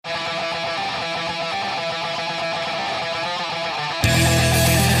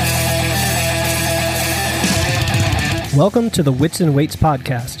Welcome to the Wits and Weights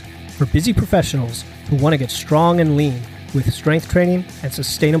podcast for busy professionals who want to get strong and lean with strength training and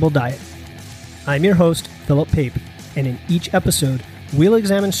sustainable diet. I'm your host, Philip Pape, and in each episode, we'll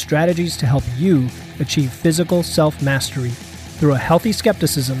examine strategies to help you achieve physical self-mastery through a healthy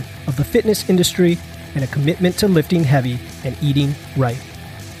skepticism of the fitness industry and a commitment to lifting heavy and eating right.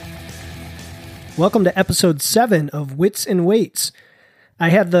 Welcome to episode 7 of Wits and Weights. I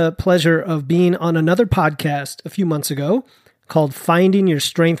had the pleasure of being on another podcast a few months ago called Finding Your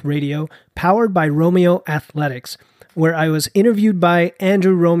Strength Radio, powered by Romeo Athletics, where I was interviewed by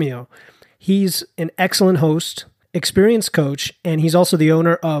Andrew Romeo. He's an excellent host, experienced coach, and he's also the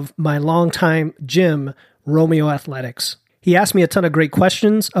owner of my longtime gym, Romeo Athletics. He asked me a ton of great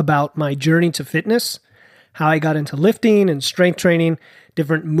questions about my journey to fitness, how I got into lifting and strength training,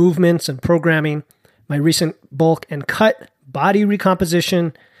 different movements and programming, my recent bulk and cut, body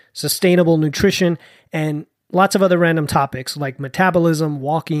recomposition, sustainable nutrition, and lots of other random topics like metabolism,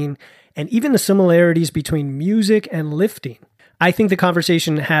 walking, and even the similarities between music and lifting. I think the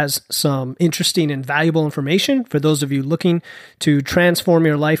conversation has some interesting and valuable information for those of you looking to transform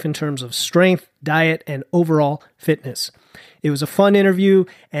your life in terms of strength, diet, and overall fitness. It was a fun interview,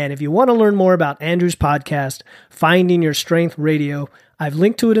 and if you want to learn more about Andrew's podcast, Finding Your Strength Radio, I've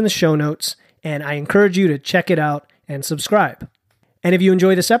linked to it in the show notes, and I encourage you to check it out and subscribe. And if you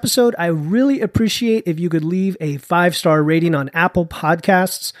enjoy this episode, I really appreciate if you could leave a 5-star rating on Apple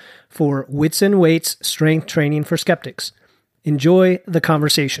Podcasts for Wits and Weights Strength Training for Skeptics. Enjoy the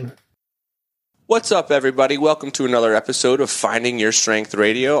conversation. What's up, everybody? Welcome to another episode of Finding Your Strength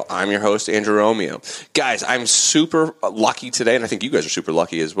Radio. I'm your host, Andrew Romeo. Guys, I'm super lucky today, and I think you guys are super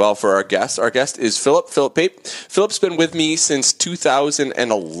lucky as well for our guest. Our guest is Philip Pape. Philip's been with me since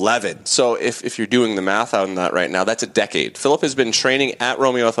 2011. So if you're doing the math on that right now, that's a decade. Philip has been training at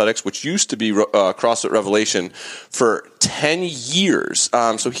Romeo Athletics, which used to be CrossFit Revelation, for 10 years.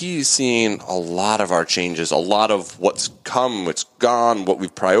 So he's seen a lot of our changes, a lot of what's come, what's gone, what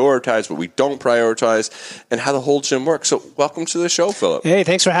we've prioritized, what we don't prioritize, and how the whole gym works. So welcome to the show, Philip. Hey,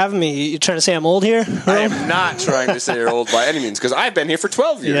 thanks for having me. You trying to say I'm old here? I am not trying to say you're old by any means, because I've been here for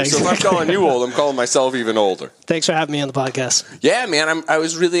 12 years. Yeah, exactly. So if I'm calling you old, I'm calling myself even older. Thanks for having me on the podcast. Yeah, man, I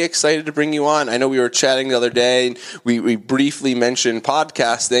was really excited to bring you on. I know we were chatting the other day, and we briefly mentioned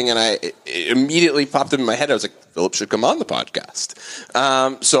podcasting, and it immediately popped in my head. I was like, Philip should come on the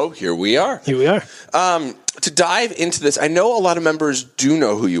podcast. So here we are. To dive into this, I know a lot of members do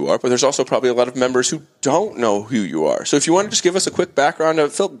know who you are, but there's also probably a lot of members who don't know who you are. So if you want to just give us a quick background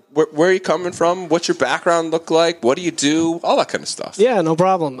of, Phil, where are you coming from? What's your background look like? What do you do? All that kind of stuff. Yeah, no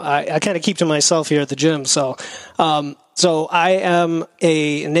problem. I kind of keep to myself here at the gym. So I am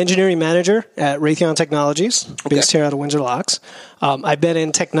an engineering manager at Raytheon Technologies, based here out of Windsor Locks. I've been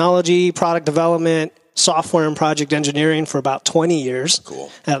in technology, product development, software and project engineering for about 20 years.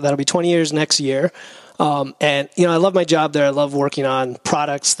 Cool. That'll be 20 years next year. And I love my job there. I love working on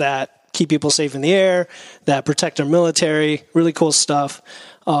products that keep people safe in the air, that protect our military, really cool stuff.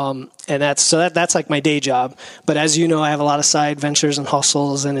 And that's like my day job. But as you know, I have a lot of side ventures and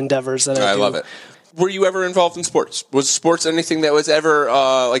hustles and endeavors that I do. I love it. Were you ever involved in sports? Was sports anything that was ever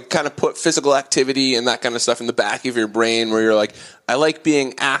kind of put physical activity and that kind of stuff in the back of your brain where you're like, I like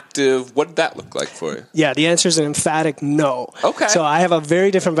being active? What did that look like for you? Yeah, the answer is an emphatic no. Okay. So I have a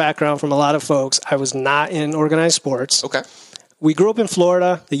very different background from a lot of folks. I was not in organized sports. Okay. We grew up in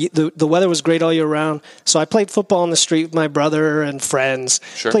Florida. The weather was great all year round. So I played football on the street with my brother and friends.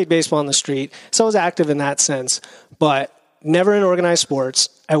 Sure. Played baseball on the street. So I was active in that sense, but never in organized sports.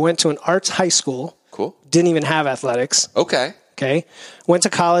 I went to an arts high school. Cool. Didn't even have athletics. Okay. Went to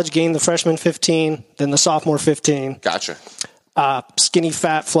college, gained the freshman 15, then the sophomore 15. Gotcha. Skinny,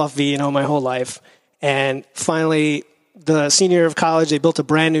 fat, fluffy, my whole life. And finally, the senior year of college, they built a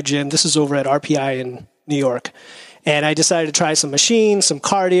brand new gym. This is over at RPI in New York. And I decided to try some machines, some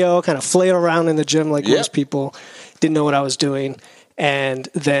cardio, kind of flail around in the gym like most people. Didn't know what I was doing. And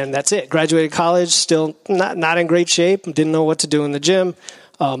then that's it. Graduated college, still not in great shape. Didn't know what to do in the gym.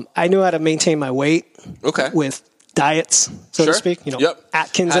 I knew how to maintain my weight with diets, so to speak.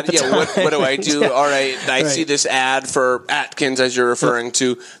 Atkins at the time. What do I do? All right, I see this ad for Atkins, as you're referring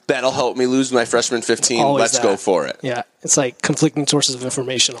to. That'll help me lose my freshman 15. Let's go for it. Yeah, it's like conflicting sources of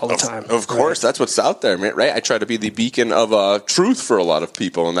information all the time. Of course, that's what's out there, right? I try to be the beacon of truth for a lot of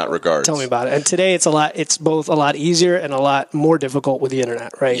people in that regard. Tell me about it. And today, it's both a lot easier and a lot more difficult with the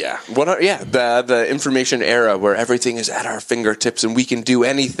internet, right? Yeah. The information era where everything is at our fingertips and we can do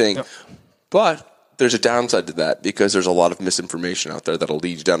anything. Yep. But there's a downside to that because there's a lot of misinformation out there that'll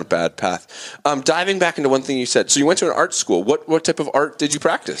lead you down a bad path. Diving back into one thing you said, so you went to an art school. What type of art did you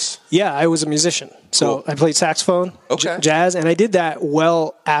practice? Yeah, I was a musician. So I played saxophone, jazz, and I did that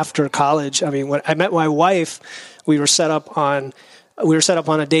well after college. I mean, when I met my wife, we were set up on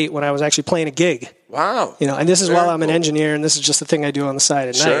a date when I was actually playing a gig. Wow. And this is while I'm an engineer, and this is just the thing I do on the side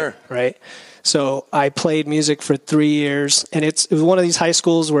at night, right? So I played music for 3 years, and it was one of these high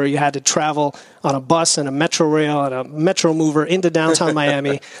schools where you had to travel on a bus and a Metro Rail and a Metro Mover into downtown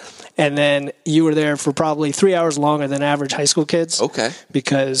Miami, and then you were there for probably 3 hours longer than average high school kids. Okay.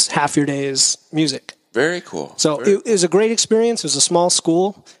 Because half your day is music. Very cool. So it was a great experience. It was a small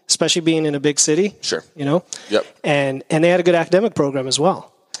school, especially being in a big city. Sure. Yep. And they had a good academic program as well.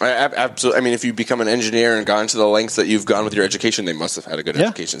 Absolutely. I mean, if you become an engineer and gone to the lengths that you've gone with your education, they must have had a good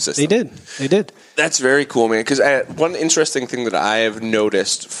education system. They did. That's very cool, man. Because one interesting thing that I have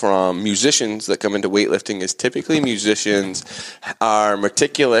noticed from musicians that come into weightlifting is typically musicians are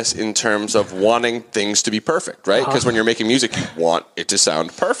meticulous in terms of wanting things to be perfect, right? Because when you're making music, you want it to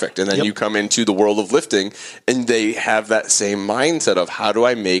sound perfect. And then you come into the world of lifting, and they have that same mindset of, how do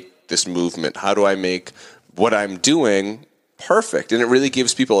I make this movement? How do I make what I'm doing perfect? And it really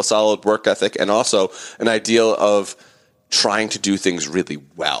gives people a solid work ethic and also an ideal of trying to do things really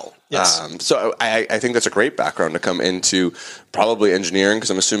well. Yes. So I think that's a great background to come into probably engineering,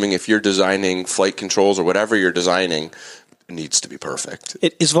 because I'm assuming if you're designing flight controls or whatever you're designing, it needs to be perfect.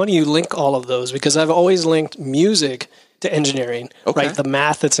 It's funny you link all of those, because I've always linked music to engineering, right? The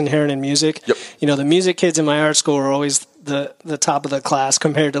math that's inherent in music. Yep. The music kids in my art school are always the top of the class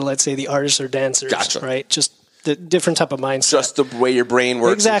compared to, let's say, the artists or dancers, right? Just the different type of mindset. Just the way your brain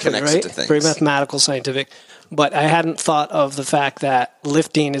works and connects right? to things. Very mathematical, scientific. But I hadn't thought of the fact that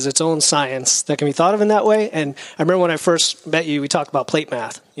lifting is its own science that can be thought of in that way. And I remember when I first met you, we talked about plate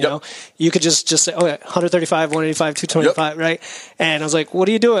math. You know, you could just say, 135, 185, 225, right? And I was like, what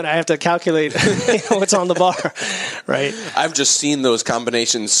are you doing? I have to calculate what's on the bar, right? I've just seen those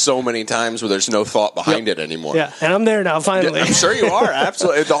combinations so many times where there's no thought behind it anymore. Yeah, and I'm there now, finally. Yeah, I'm sure you are,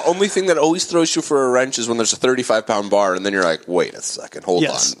 absolutely. The only thing that always throws you for a wrench is when there's a 35-pound bar, and then you're like, wait a second, hold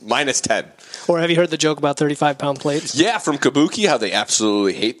on. Minus 10. Or have you heard the joke about 35-pound plates? Yeah, from Kabuki, how they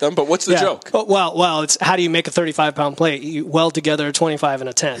absolutely hate them. But what's the joke? Oh, well, it's how do you make a 35-pound plate? You weld together a 25 and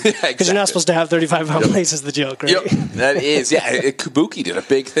a 10. Because you're not supposed to have 35-pound plates is the joke, right? Yep, that is. Yeah, Kabuki did a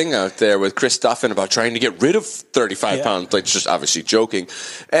big thing out there with Chris Duffin about trying to get rid of 35-pound plates, just obviously joking.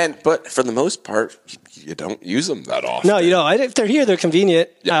 But for the most part, you don't use them that often. No, you don't. If they're here, they're convenient.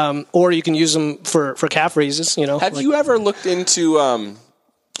 Yeah. Or you can use them for calf raises, Have you ever looked into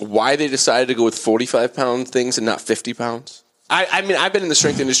why they decided to go with 45-pound things and not 50 pounds? I mean, I've been in the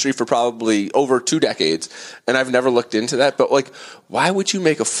strength industry for probably over 2 decades, and I've never looked into that. But, why would you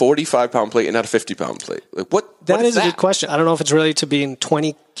make a 45-pound plate and not a 50-pound plate? That is a good question. I don't know if it's related to being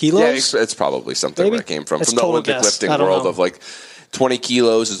 20 kilos. Yeah, it's probably something where it came from. It's from the Olympic lifting world of, 20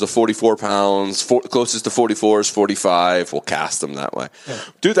 kilos is the 44 pounds. Closest to 44 is 45. We'll cast them that way. Yeah.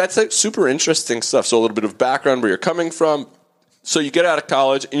 Dude, that's super interesting stuff. So a little bit of background where you're coming from. So you get out of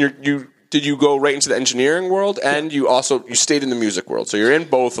college, and did you go right into the engineering world, and you stayed in the music world? So you're in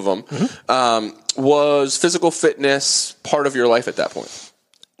both of them. Mm-hmm. Was physical fitness part of your life at that point?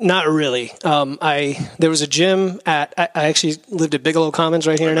 Not really. There was a gym I actually lived at Bigelow Commons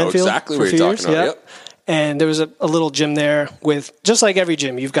right here in Enfield. Exactly what you're talking about. Yep. And there was a little gym there with, just like every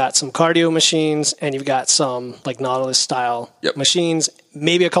gym, you've got some cardio machines and you've got some Nautilus style machines,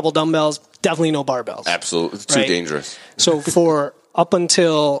 maybe a couple dumbbells, definitely no barbells. Absolutely. It's too dangerous. So for up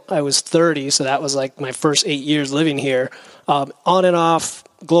until I was 30, so that was my first 8 years living here, on and off,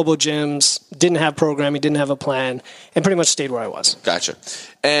 global gyms, didn't have programming, didn't have a plan, and pretty much stayed where I was. Gotcha.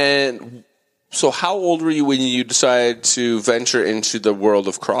 And so how old were you when you decided to venture into the world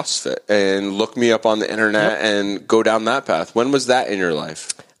of CrossFit and look me up on the internet and go down that path? When was that in your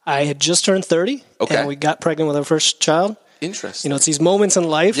life? I had just turned 30, and we got pregnant with our first child. Interesting. It's these moments in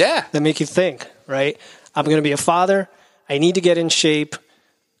life that make you think, right? I'm going to be a father. I need to get in shape.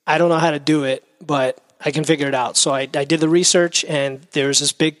 I don't know how to do it, but I can figure it out. So I did the research, and there's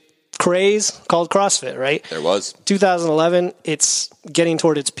this big craze called CrossFit, right? There was. 2011, it's getting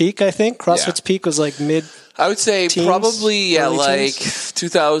toward its peak, I think. CrossFit's peak was mid. I would say probably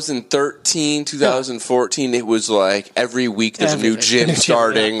 2013, 2014, it was every week there's a new gym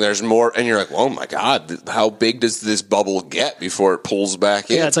starting, there's more, and you're like, oh my God, how big does this bubble get before it pulls back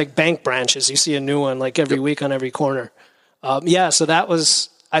in? Yeah, it's like bank branches. You see a new one every week on every corner. So that was,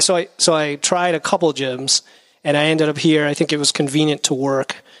 so I tried a couple gyms, and I ended up here. I think it was convenient to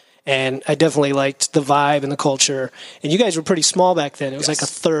work. And I definitely liked the vibe and the culture. And you guys were pretty small back then. It was like a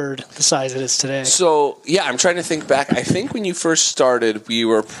third the size it is today. So, yeah, I'm trying to think back. I think when you first started, we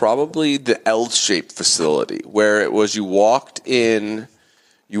were probably the L-shaped facility where it was you walked into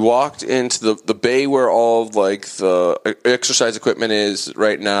the bay where all of, like, the exercise equipment is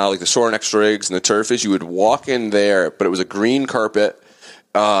right now, like the Sorinex rigs and the turf is. You would walk in there, but it was a green carpet.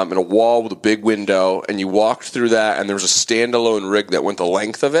 And a wall with a big window, and you walked through that, and there was a standalone rig that went the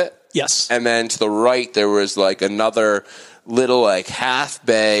length of it. Yes. And then to the right, there was like another little like half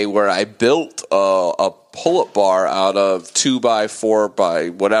bay where I built a pull-up bar out of 2x4 by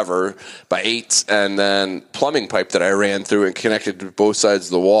whatever by 8s, and then plumbing pipe that I ran through and connected to both sides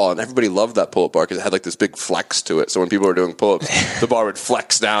of the wall. And everybody loved that pull-up bar because it had like this big flex to it. So when people were doing pull-ups, the bar would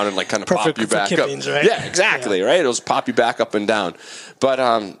flex down and like kind of pop you back up. Right? Yeah, exactly. Yeah. Right. It was pop you back up and down.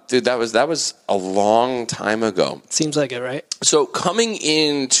 But dude, that was a long time ago. Seems like it, right? So coming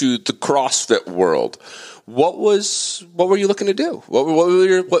into the CrossFit world, what were you looking to do? What were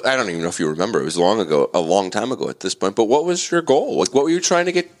your? I don't even know if you remember. It was a long time ago at this point. But what was your goal? Like, what were you trying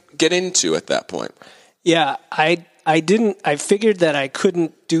to get into at that point? Yeah, I figured that I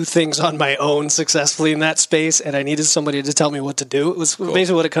couldn't do things on my own successfully in that space, and I needed somebody to tell me what to do. It was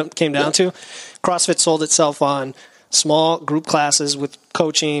basically what it came down to. CrossFit sold itself on small group classes with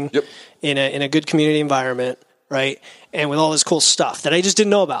coaching in a good community environment, right? And with all this cool stuff that I just didn't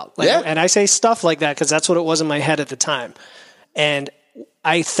know about. And I say stuff like that because that's what it was in my head at the time. And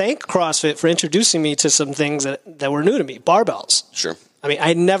I thank CrossFit for introducing me to some things that were new to me. Barbells. Sure. I mean,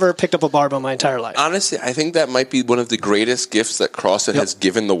 I never picked up a barbell my entire life. Honestly, I think that might be one of the greatest gifts that CrossFit has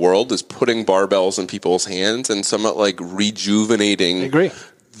given the world is putting barbells in people's hands and somewhat like rejuvenating. I agree.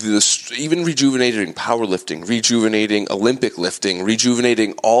 Even rejuvenating powerlifting, rejuvenating Olympic lifting,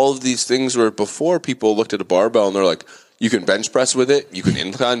 rejuvenating all of these things where before people looked at a barbell and they're like, you can bench press with it, you can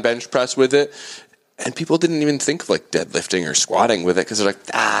incline bench press with it. And people didn't even think of like deadlifting or squatting with it because they're like,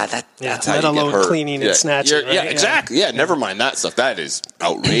 that's how you get hurt. Cleaning and snatching. Right? Yeah, exactly. Yeah, never mind that stuff. That is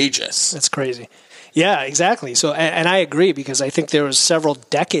outrageous. That's crazy. Yeah, exactly. So, and I agree because I think there was several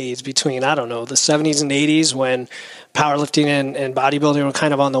decades between, I don't know, the 70s and 80s when powerlifting and bodybuilding were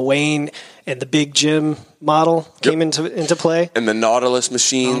kind of on the wane and the big gym model came into play. And the Nautilus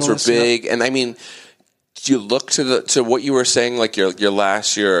machines were big. And I mean, you look to what you were saying, like your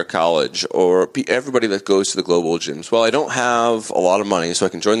last year of college, or everybody that goes to the global gyms. Well, I don't have a lot of money, so I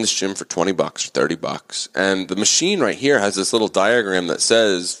can join this gym for $20 or $30. And the machine right here has this little diagram that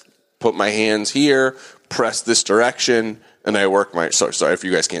says, put my hands here, press this direction, and I work my... Sorry if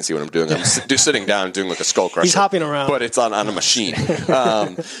you guys can't see what I'm doing. I'm just sitting down doing like a skull crusher. He's hopping around. But it's on a machine.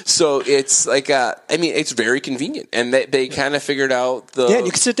 So it's like... it's very convenient. And they kind of figured out the... Yeah,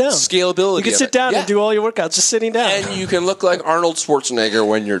 you can sit down. Scalability. You can sit down and do all your workouts just sitting down. And you can look like Arnold Schwarzenegger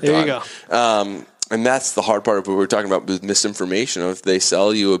when you're done. There you go. And that's the hard part of what we were talking about with misinformation. If they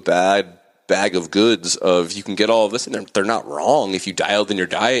sell you a bag of goods of you can get all of this, and they're not wrong. If you dialed in your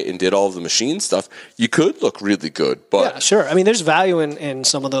diet and did all of the machine stuff, you could look really good. But yeah, sure. I mean, there's value in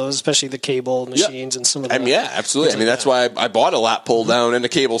some of those, especially the cable machines and some of the... absolutely. I mean, that's why I bought a lat pull down and a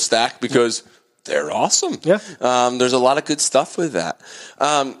cable stack because they're awesome. Yeah. There's a lot of good stuff with that.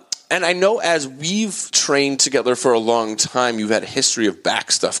 And I know as we've trained together for a long time, you've had a history of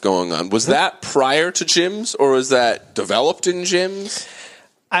back stuff going on. Was that prior to gyms, or was that developed in gyms?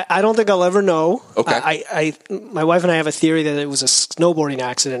 I don't think I'll ever know. Okay. My wife and I have a theory that it was a snowboarding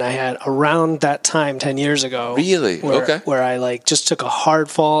accident I had around that time 10 years ago. Really? Where I just took a hard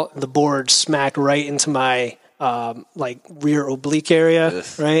fall. The board smacked right into my rear oblique area.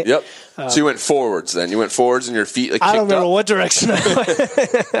 Right. Yep. So you went forwards then. You went forwards and your feet kicked up. I don't remember what direction I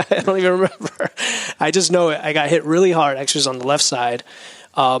went. I don't even remember. I just know I got hit really hard. Actually, it was on the left side.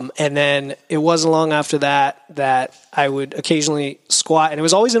 And then it wasn't long after that I would occasionally squat, and it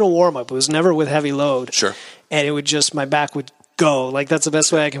was always in a warm-up. It was never with heavy load. Sure. And it would my back would go. Like, that's the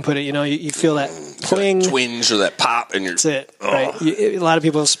best way I can put it. You know, you feel that pling. That twinge or that pop, and that's it. Right. A lot of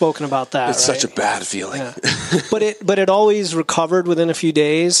people have spoken about that. It's such a bad feeling. Yeah. But it always recovered within a few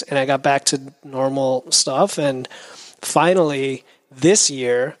days, and I got back to normal stuff. And finally, this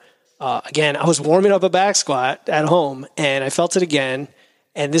year, again, I was warming up a back squat at home, and I felt it again.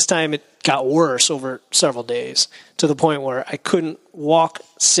 And this time it got worse over several days to the point where I couldn't walk,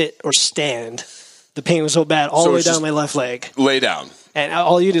 sit, or stand. The pain was so bad all the way down my left leg. Lay down. And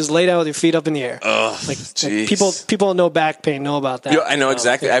all you do is lay down with your feet up in the air. Like people who know back pain know about that. Yeah, I know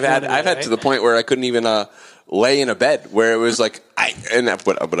exactly. I've had to the point where I couldn't even lay in a bed where it was like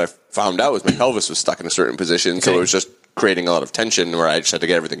what I found out was my pelvis was stuck in a certain position, so it was just creating a lot of tension where I just had to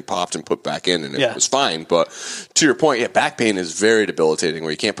get everything popped and put back in, and it was fine. But to your point, back pain is very debilitating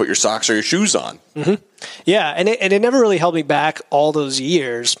where you can't put your socks or your shoes on. Mm-hmm. Yeah, and it never really held me back all those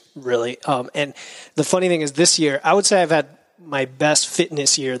years, really. And the funny thing is this year, I would say I've had my best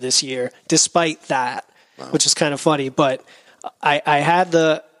fitness year this year, despite that, which is kind of funny. But I had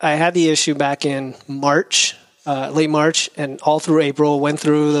the issue back in March, late March, and all through April, went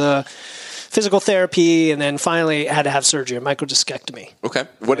through the physical therapy, and then finally had to have surgery, a microdiscectomy. Okay.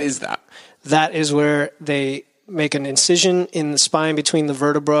 What is that? That is where they make an incision in the spine between the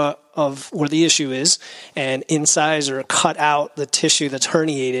vertebra of where the issue is and incise or cut out the tissue that's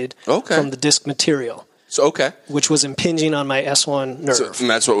herniated from the disc material. So, which was impinging on my S1 nerve. So, and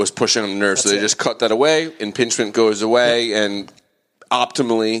that's what was pushing on the nerve. So they just cut that away, impingement goes away, and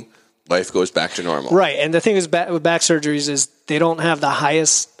optimally, life goes back to normal. Right. And the thing is with back surgeries is they don't have the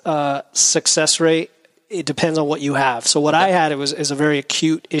highest success rate. It depends on what you have. So what I had is a very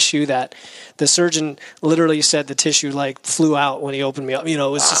acute issue that the surgeon literally said the tissue flew out when he opened me up. It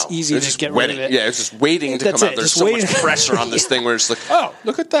was just easy to get rid of it. Yeah, it's just waiting to come out. There's so much pressure on this thing where it's like, oh,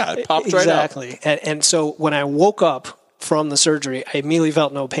 look at that. It popped right out. Exactly. And so when I woke up from the surgery, I immediately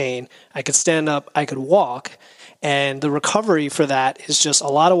felt no pain. I could stand up. I could walk. And the recovery for that is just a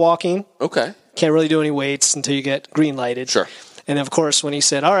lot of walking. Okay. Can't really do any weights until you get green lighted. Sure. And of course, when he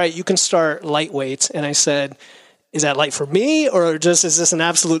said, all right, you can start light weights. And I said, is that light for me or just is this an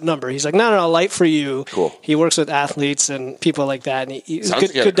absolute number? He's like, no, light for you. Cool. He works with athletes and people like that. And he's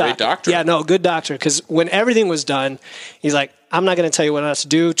Sounds like a great doctor. Yeah, no, good doctor. Because when everything was done, he's like, I'm not going to tell you what else to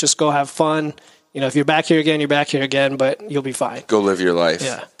do. Just go have fun. If you're back here again, you're back here again, but you'll be fine. Go live your life.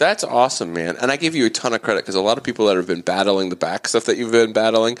 Yeah. That's awesome, man. And I give you a ton of credit because a lot of people that have been battling the back stuff that you've been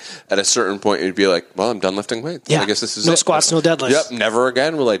battling, at a certain point, you'd be like, well, I'm done lifting weights. Yeah. I guess this is no it. Squats, no deadlifts. Yep, never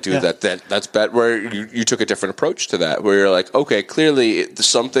again will I do that. That's bad. Where you took a different approach to that, where you're like, okay, clearly there's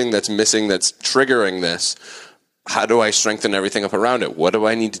something that's missing that's triggering this. How do I strengthen everything up around it? What do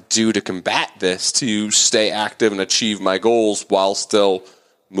I need to do to combat this to stay active and achieve my goals while still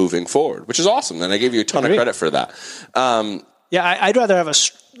moving forward, which is awesome. And I gave you a ton of credit for that. I'd rather have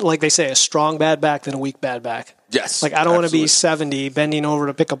like they say, a strong bad back than a weak bad back. Yes. I don't want to be 70 bending over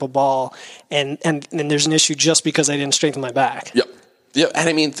to pick up a ball and there's an issue just because I didn't strengthen my back. Yep. Yeah, and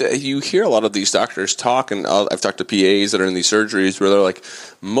I mean, you hear a lot of these doctors talk, and I've talked to PAs that are in these surgeries where they're like,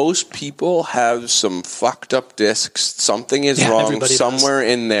 most people have some fucked up discs. Something is wrong somewhere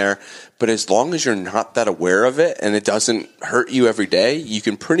in there. But as long as you're not that aware of it and it doesn't hurt you every day, you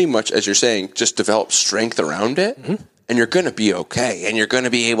can pretty much, as you're saying, just develop strength around it, and you're going to be okay. And you're going to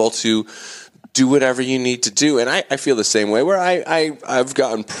be able to do whatever you need to do. And I feel the same way where I've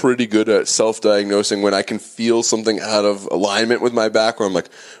gotten pretty good at self-diagnosing when I can feel something out of alignment with my back where I'm like,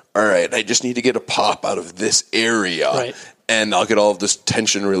 all right, I just need to get a pop out of this area. Right. And I'll get all of this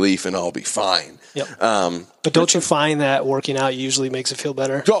tension relief and I'll be fine. Yep. But don't you find that working out usually makes it feel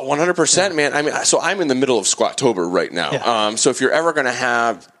better? Oh, 100%, man. I mean, so I'm in the middle of Squattober right now. Yeah. So if you're ever going to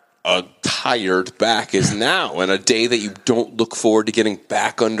have a tired back is now, and a day that you don't look forward to getting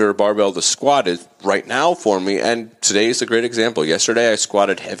back under a barbell to squat is right now for me. And today is a great example. Yesterday I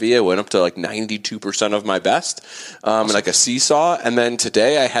squatted heavy. I went up to 92% of my best, like a seesaw. And then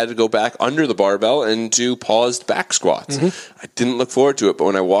today I had to go back under the barbell and do paused back squats. I didn't look forward to it, but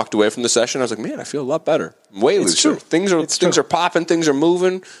when I walked away from the session, I was like, man, I feel a lot better. I'm way looser. Things are popping. Things are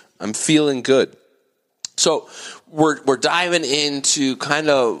moving. I'm feeling good. So we're diving into kind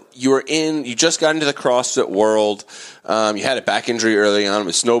of you just got into the CrossFit world. You had a back injury early on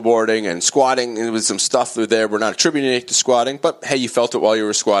with snowboarding and squatting. There was some stuff there. We're not attributing it to squatting, but hey, you felt it while you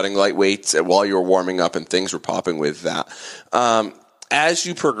were squatting, light weights, while you were warming up, and things were popping with that. As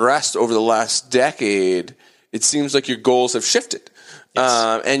you progressed over the last decade, it seems like your goals have shifted.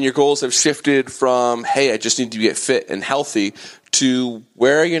 Yes. And your goals have shifted from, hey, I just need to get fit and healthy, to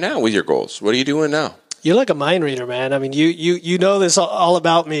where are you now with your goals? What are you doing now? You're like a mind reader, man. I mean, you know this all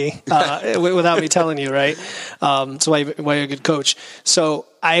about me without me telling you, right? That's why you're a good coach. So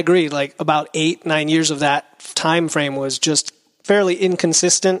I agree. Like about 8-9 years of that time frame was just fairly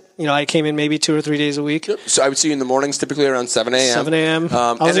inconsistent. I came in maybe 2 or 3 days a week. So I would see you in the mornings, typically around 7 a.m. 7 a.m.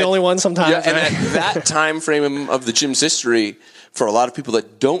 I was the only one sometimes. Yeah, and at that time frame of the gym's history, for a lot of people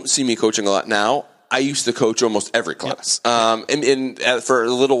that don't see me coaching a lot now, I used to coach almost every class. Yep. For a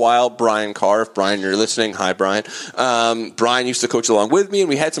little while, Brian Carr, if Brian, you're listening, hi, Brian. Brian used to coach along with me, and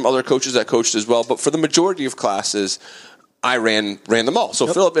we had some other coaches that coached as well. But for the majority of classes, I ran them all. So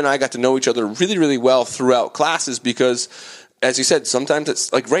Philip and I got to know each other really, really well throughout classes because as you said, sometimes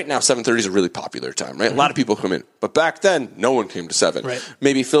it's like right now, 7:30 is a really popular time, right? A lot of people come in. But back then, no one came to 7. Right.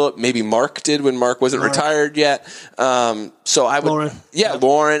 Maybe Philip, maybe Mark did when Mark wasn't retired yet. So I would, Lauren.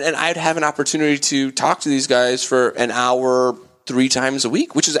 Lauren, and I'd have an opportunity to talk to these guys for an hour 3 times a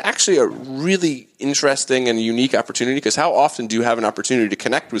week, which is actually a really interesting and unique opportunity, because how often do you have an opportunity to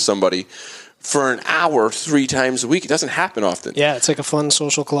connect with somebody for an hour 3 times a week? It doesn't happen often. Yeah, it's like a fun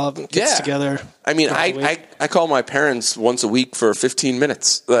social club. Gets together. I mean, I call my parents once a week for 15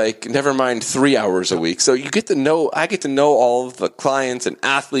 minutes, like never mind 3 hours a week. So I get to know all of the clients and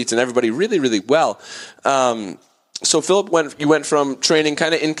athletes and everybody really, really well. So Philip, you went from training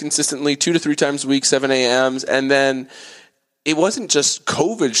kind of inconsistently 2 to 3 times a week, 7 a.m.s, and then it wasn't just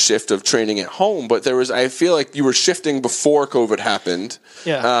COVID shift of training at home, but I feel like you were shifting before COVID happened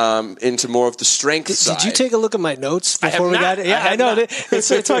into more of the strength side. Did you take a look at my notes before we got it? Yeah, I know. Not. It's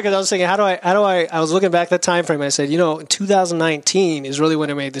funny because I was thinking, I was looking back that time frame. I said, 2019 is really when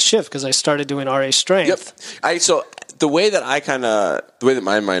I made the shift, because I started doing RA strength. Yep. The way that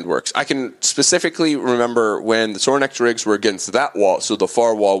my mind works, I can specifically remember when the Sorinex rigs were against that wall, so the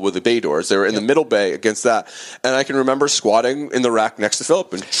far wall with the bay doors. They were in the middle bay against that, and I can remember squatting in the rack next to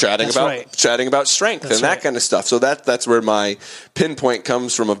Philip and chatting about strength and that kind of stuff. So that's where my pinpoint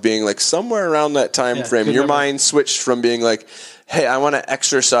comes from, of being like somewhere around that time frame. Your mind switched from being like, hey, I want to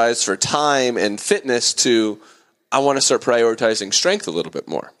exercise for time and fitness, to I want to start prioritizing strength a little bit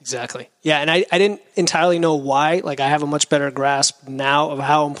more. Exactly. Yeah, and I didn't entirely know why. Like, I have a much better grasp now of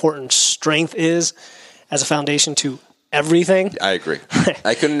how important strength is as a foundation to everything. I agree.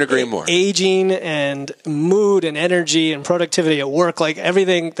 I couldn't agree more. Aging and mood and energy and productivity at work, like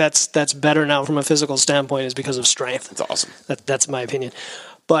everything that's better now from a physical standpoint is because of strength. That's awesome. That's my opinion.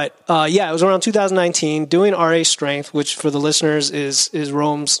 But it was around 2019 doing RA strength, which for the listeners is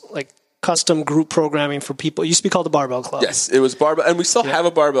Rome's like custom group programming for people. It used to be called the Barbell Club. Yes, it was Barbell, and we still have a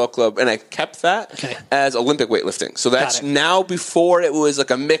Barbell Club, and I kept that as Olympic weightlifting. So that's now, before it was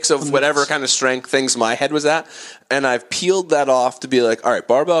like a mix of whatever kind of strength things my head was at, and I've peeled that off to be like, all right,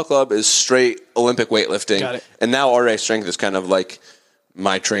 Barbell Club is straight Olympic weightlifting. Got it. And now RA strength is kind of like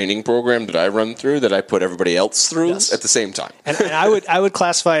my training program that I run through, that I put everybody else through at the same time. And I would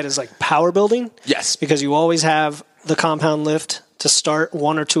classify it as like power building. Yes. Because you always have the compound lift to start,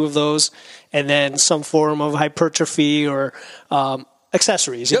 1 or 2 of those, and then some form of hypertrophy or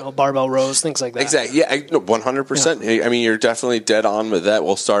accessories, barbell rows, things like that. Exactly. Yeah, 100%. Yeah. I mean, you're definitely dead on with that.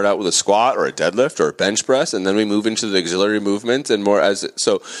 We'll start out with a squat or a deadlift or a bench press, and then we move into the auxiliary movements and more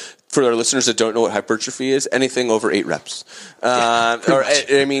so. For our listeners that don't know what hypertrophy is, anything over 8 reps.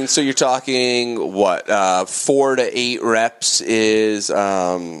 So you're talking 4 to 8 reps is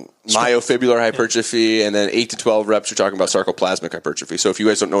myofibrillar hypertrophy, and then 8 to 12 reps, you're talking about sarcoplasmic hypertrophy. So if you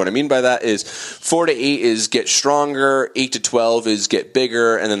guys don't know what I mean by that, is 4 to 8 is get stronger, 8 to 12 is get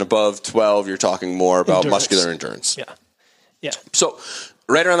bigger, and then above 12, you're talking more about muscular endurance. Yeah. So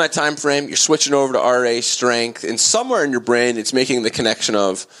right around that time frame, you're switching over to RA strength, and somewhere in your brain, it's making the connection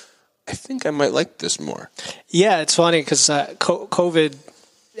of, I think I might like this more. Yeah, it's funny because COVID,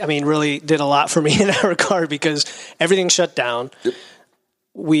 really did a lot for me in that regard, because everything shut down. Yep.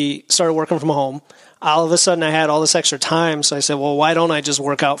 We started working from home. All of a sudden, I had all this extra time, so I said, well, why don't I just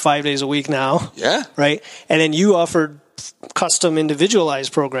work out 5 days a week now? Yeah. Right? And then you offered custom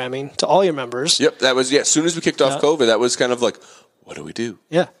individualized programming to all your members. Yep, that was, as soon as we kicked off COVID, that was kind of like, what do we do?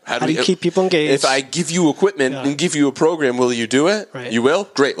 Yeah. How do you keep people engaged? If I give you equipment and give you a program, will you do it? Right. You will?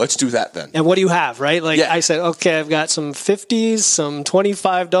 Great. Let's do that then. And what do you have, right? I said, okay, I've got some 50s, some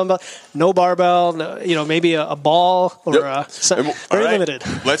 25 dumbbell, no barbell, maybe a ball or very limited.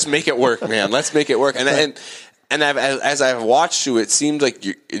 Let's make it work, man. Let's make it work. And as I've watched you, it seemed like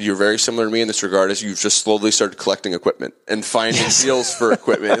you're very similar to me in this regard, as you've just slowly started collecting equipment and finding deals for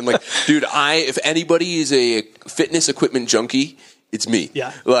equipment. And like, dude, if anybody is a fitness equipment junkie, it's me.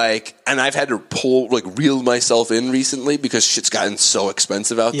 Yeah. And I've had to reel myself in recently because shit's gotten so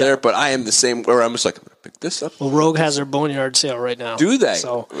expensive out there. But I am the same, where I'm just like, I'm going to pick this up. Well, Rogue has their Boneyard sale right now. Do they?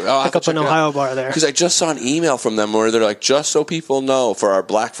 So pick up an Ohio bar there. Because I just saw an email from them where they're like, just so people know, for our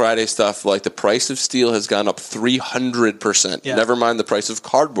Black Friday stuff, like the price of steel has gone up 300%. Yeah. Never mind the price of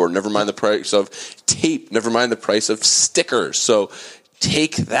cardboard. Never mind the price of tape. Never mind the price of stickers. So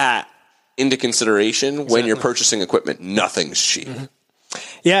take that into consideration when you're purchasing equipment. Nothing's cheap. Mm-hmm.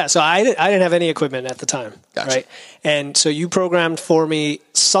 Yeah, so I didn't have any equipment at the time, right? And so you programmed for me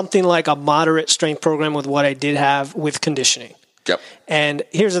something like a moderate strength program with what I did have with conditioning. Yep. And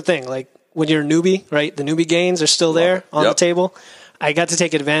here's the thing, like when you're a newbie, right? The newbie gains are still there on the table. I got to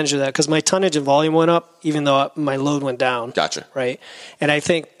take advantage of that because my tonnage and volume went up, even though my load went down. Gotcha. Right.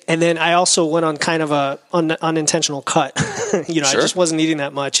 And then I also went on kind of a unintentional cut. I just wasn't eating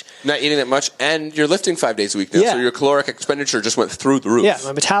that much. Not eating that much, and you're lifting 5 days a week now, so your caloric expenditure just went through the roof. Yeah,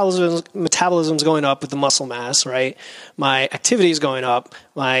 my metabolism's going up with the muscle mass, right? My activity is going up.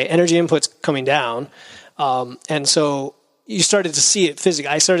 My energy input's coming down. And so you started to see it physically.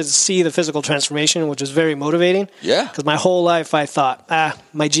 I started to see the physical transformation, which was very motivating. Yeah. Because my whole life I thought,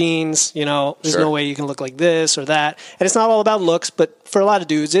 my genes, there's no way you can look like this or that. And it's not all about looks, but for a lot of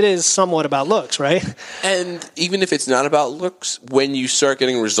dudes, it is somewhat about looks, right? And even if it's not about looks, when you start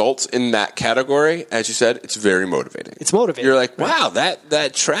getting results in that category, as you said, it's very motivating. It's motivating. You're like, wow,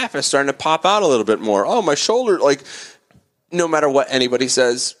 that trap is starting to pop out a little bit more. Oh, my shoulder, like... No matter what anybody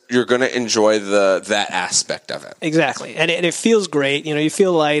says, you're going to enjoy that aspect of it. Exactly. And it feels great. You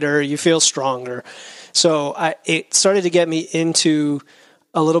feel lighter, you feel stronger. So it started to get me into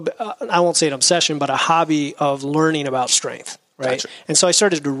a little bit, I won't say an obsession, but a hobby of learning about strength. Right. Gotcha. And so I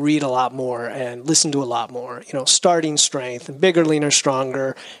started to read a lot more and listen to a lot more, starting strength and bigger, leaner,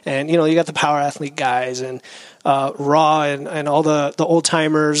 stronger. And, you got the power athlete guys and Raw and all the old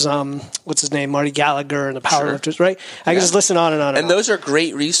timers, what's his name? Marty Gallagher and the powerlifters, right? I can just listen on and on. And those are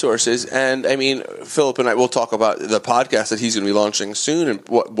great resources. And I mean, Philip and I will talk about the podcast that he's going to be launching soon and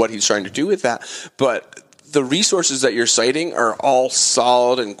what he's trying to do with that. But the resources that you're citing are all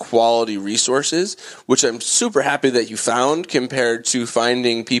solid and quality resources, which I'm super happy that you found compared to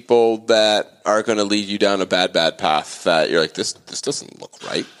finding people that are going to lead you down a bad path that you're like, this doesn't look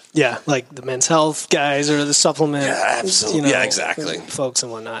right. Yeah, like the Men's Health guys or the supplement, absolutely. Exactly. Folks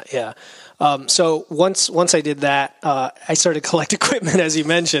and whatnot. Yeah. So once I did that, I started to collect equipment, as you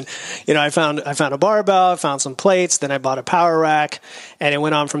mentioned. I found a barbell, I found some plates, then I bought a power rack, and it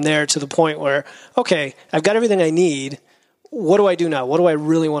went on from there to the point where, okay, I've got everything I need. What do I do now? What do I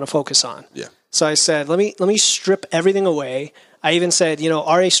really want to focus on? Yeah. So I said, let me strip everything away. I even said,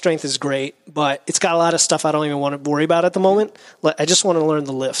 RA strength is great, but it's got a lot of stuff I don't even want to worry about at the moment. I just want to learn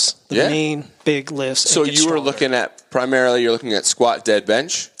the lifts, the main big lifts. So you were looking at, primarily you're looking at squat, dead,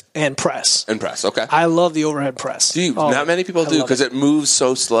 bench? And press. Okay. I love the overhead press. Not many people do because it moves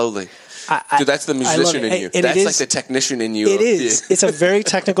so slowly. Dude, that's the musician in you. That's like the technician in you. It is. It's a very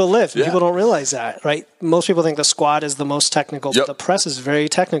technical lift. People don't realize that, right? Most people think the squat is the most technical, but the press is very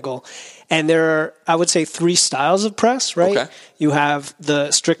technical. And there are, I would say, 3 styles of press, right? Okay. You have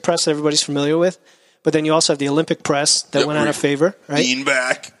the strict press that everybody's familiar with, but then you also have the Olympic press that went out of favor, right? Lean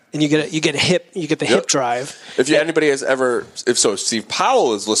back. And you get the hip drive. If anybody has ever, Steve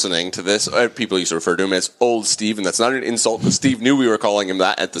Powell is listening to this, people used to refer to him as Old Steve, and that's not an insult because Steve knew we were calling him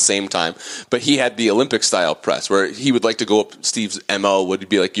that at the same time. But he had the Olympic style press where he would like to go up. Steve's MO would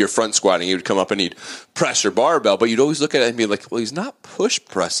be like you're front squatting. He would come up and he'd press your barbell, but you'd always look at it and be like, well, he's not push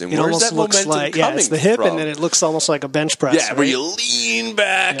pressing. Where's that momentum coming it's the hip, from? and then it looks almost like a bench press. Yeah, right? Where you lean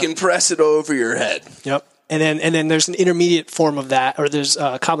back and press it over your head. Yep. And then there's an intermediate form of that, or there's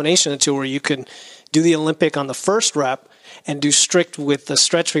a combination of the two where you can do the Olympic on the first rep and do strict with the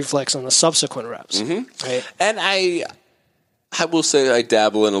stretch reflex on the subsequent reps. Mm-hmm. Right? And I will say I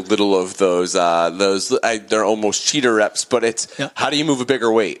dabble in a little of those. They're almost cheater reps, but it's how do you move a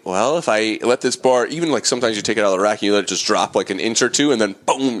bigger weight? Well, if I let this bar, even like sometimes you take it out of the rack and you let it just drop like an inch or two, and then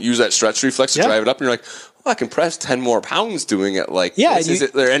boom, use that stretch reflex to drive it up, and you're like, well, I can press 10 more pounds doing it like this.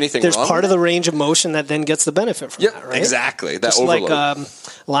 Is there anything there's wrong? There's part of the range of motion that then gets the benefit from that, right? Exactly. That just overload.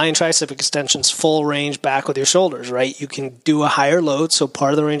 Like lion tricep extensions, full range back with your shoulders, right? You can do a higher load, so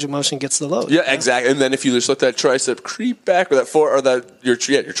part of the range of motion gets the load. Yeah, exactly. And then if you just let that tricep creep back, or your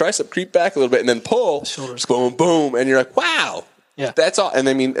tricep creep back a little bit, and then pull, shoulders boom, boom, and you're like, wow. Yeah. That's all. And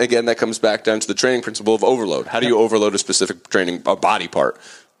I mean, again, that comes back down to the training principle of overload. How do you overload a specific a body part?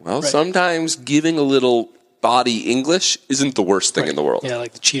 Well, sometimes giving a little body English isn't the worst thing in the world. Yeah,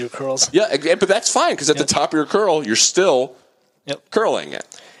 like the cheater curls. Yeah, but that's fine because at the top of your curl, you're still curling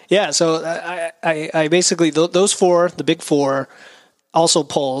it. Yeah, so I basically, those 4, the big 4, also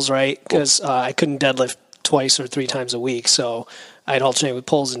pulls, right? Because I couldn't deadlift 2 or 3 times a week, so I'd alternate with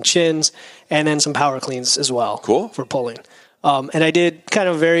pulls and chins, and then some power cleans as well for pulling. And I did kind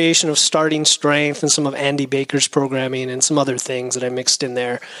of a variation of starting strength and some of Andy Baker's programming and some other things that I mixed in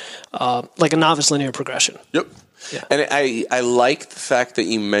there, like a novice linear progression. Yep. Yeah. And I like the fact that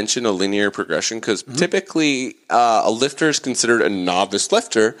you mentioned a linear progression because typically a lifter is considered a novice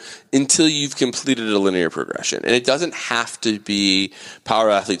lifter until you've completed a linear progression. And it doesn't have to be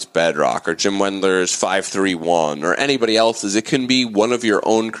Power Athlete's Bedrock or Jim Wendler's 531 or anybody else's. It can be one of your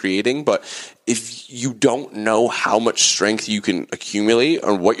own creating, but if you don't know how much strength you can accumulate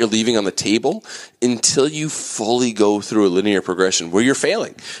or what you're leaving on the table until you fully go through a linear progression where you're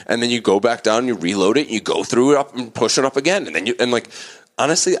failing. And then you go back down, you reload it, you go through it up and push it up again. And then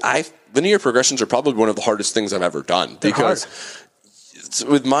honestly, linear progressions are probably one of the hardest things I've ever done. Because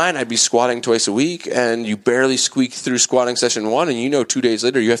with mine, I'd be squatting twice a week, and you barely squeak through squatting session 1, and 2 days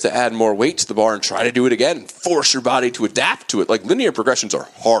later you have to add more weight to the bar and try to do it again and force your body to adapt to it. Like, linear progressions are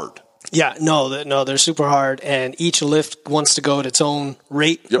hard. Yeah, no, they're super hard, and each lift wants to go at its own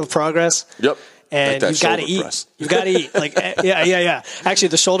rate of progress. Yep. And like you've got to eat. Press. You've got to eat. Like, yeah. Actually,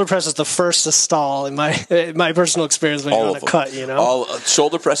 the shoulder press is the first to stall in my personal experience when you're on a cut. All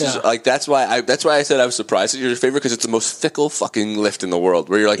shoulder presses. Like that's why I said I was surprised that you're your favorite, because it's the most fickle fucking lift in the world.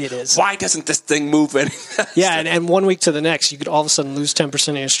 Where you're like, it is. Why doesn't this thing move any? Yeah, and 1 week to the next, you could all of a sudden lose 10%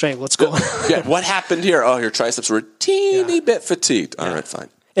 of your strength. What's going on? Yeah, what happened here? Oh, your triceps were a teeny bit fatigued. All right, fine.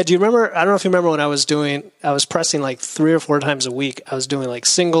 Yeah, do you remember? I don't know if you remember when I was pressing like 3 or 4 times a week. I was doing like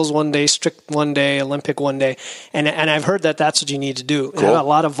singles one day, strict one day, Olympic one day, and I've heard that that's what you need to do. Cool. Have a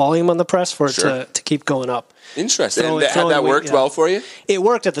lot of volume on the press for it to keep going up. Interesting. And had that worked well for you? It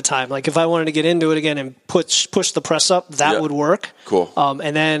worked at the time. Like if I wanted to get into it again and push the press up, that would work. Cool.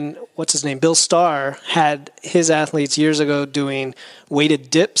 And then what's his name? Bill Starr had his athletes years ago doing weighted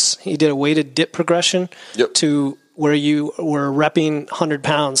dips. He did a weighted dip progression to where you were repping 100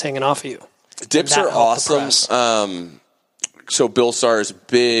 pounds hanging off of you. Dips are awesome. So Bill Starr is a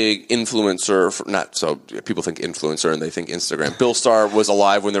big influencer. People think influencer and they think Instagram. Bill Starr was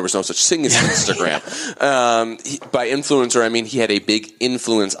alive when there was no such thing as Instagram. By influencer, I mean he had a big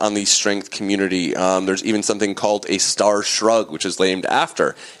influence on the strength community. There's even something called a Starr Shrug, which is named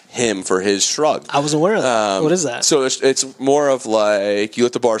after him for his shrug. I wasn't aware of that. What is that? So it's more of like you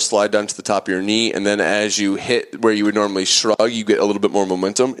let the bar slide down to the top of your knee, and then as you hit where you would normally shrug, you get a little bit more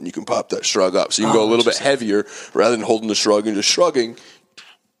momentum, and you can pop that shrug up. So you can go a little bit heavier rather than holding the shrug and just shrugging.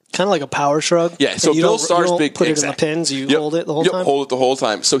 Kind of like a power shrug. Yeah. So Bill Starr's big. Put it in the pins. You hold it the whole time. Yep. Hold it the whole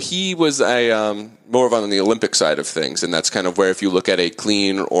time. So he was more of on the Olympic side of things, and that's kind of where if you look at a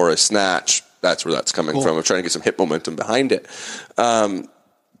clean or a snatch, that's where that's coming from. I'm trying to get some hip momentum behind it.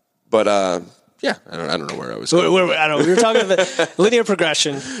 But I don't know where I was going. I don't know. We were talking about linear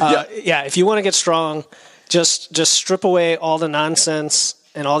progression. If you want to get strong, just strip away all the nonsense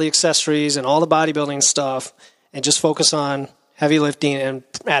and all the accessories and all the bodybuilding stuff, and just focus on heavy lifting and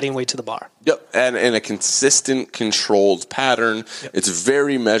adding weight to the bar. Yep, and in a consistent, controlled pattern. Yep. It's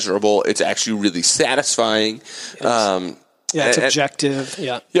very measurable. It's actually really satisfying. It's objective.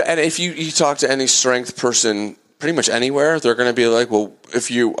 Yeah, and if you talk to any strength person, pretty much anywhere, they're going to be like, well,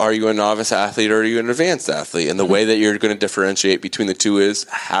 are you a novice athlete or are you an advanced athlete? And the way that you're going to differentiate between the two is,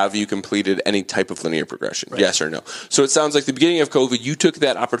 have you completed any type of linear progression? Right. Yes or no? So it sounds like the beginning of COVID, you took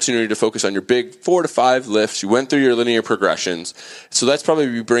that opportunity to focus on your big 4 to 5 lifts. You went through your linear progressions. So that's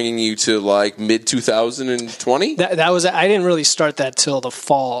probably bringing you to like mid 2020? That was, I didn't really start that till the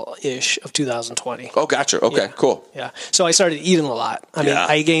fall-ish of 2020. Oh, gotcha. Okay, cool. Yeah. So I started eating a lot. I mean,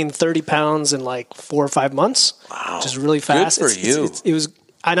 I gained 30 pounds in like 4 or 5 months. Wow. Which is really fast. Good for you. It was,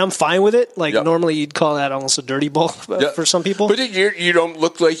 and I'm fine with it. Like normally you'd call that almost a dirty bulk for some people. But you don't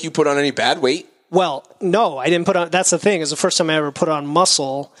look like you put on any bad weight. Well, no, I didn't put on. That's the thing. It's the first time I ever put on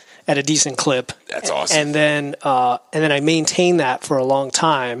muscle at a decent clip. That's awesome. And then I maintained that for a long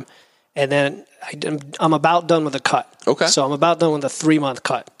time, and then I'm about done with the cut. Okay. So I'm about done with a 3-month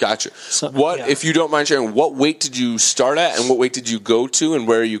cut. Gotcha. So, if you don't mind sharing, what weight did you start at and what weight did you go to and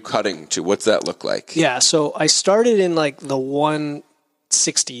where are you cutting to? What's that look like? Yeah. So I started in like the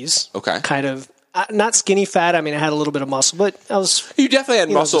 160s. Okay. Kind of. Not skinny fat. I mean, I had a little bit of muscle, but I was... You definitely had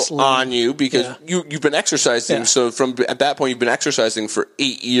muscle on you because you've been exercising. Yeah. So at that point, you've been exercising for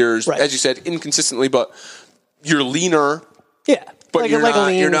 8 years. Right. As you said, inconsistently, but you're leaner. Yeah. But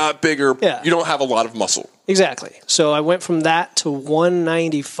you're not bigger. Yeah. You don't have a lot of muscle. Exactly. So I went from that to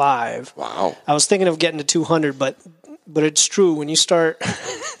 195. Wow. I was thinking of getting to 200, but it's true. When you start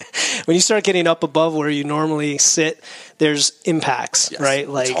getting up above where you normally sit, there's impacts, right?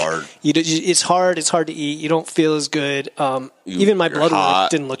 Like, it's hard. It's hard. It's hard to eat. You don't feel as good. Even my blood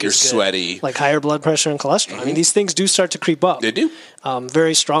work didn't look as good. You're sweaty. Like higher blood pressure and cholesterol. Mm-hmm. I mean, these things do start to creep up. They do.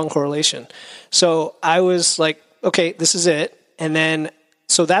 Very strong correlation. So I was like, okay, this is it. And then,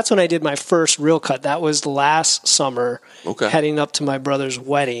 so that's when I did my first real cut. That was last summer, heading up to my brother's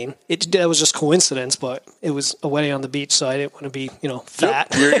wedding. That was just coincidence, but it was a wedding on the beach, so I didn't want to be, fat.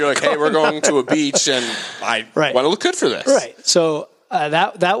 Yep. You're like, hey, we're going to a beach, and I want to look good for this. Right. So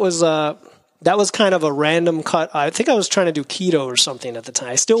that was kind of a random cut. I think I was trying to do keto or something at the time.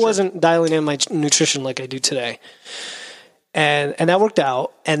 I still wasn't dialing in my nutrition like I do today. And that worked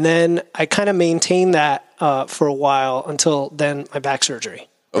out. And then I kind of maintained that for a while until then my back surgery.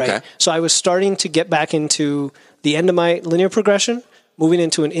 Right? Okay. So I was starting to get back into the end of my linear progression, moving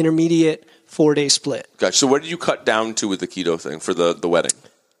into an intermediate 4-day split. Gotcha. So what did you cut down to with the keto thing for the wedding?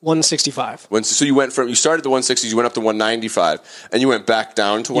 165. So you started the 160s, you went up to 195, and you went back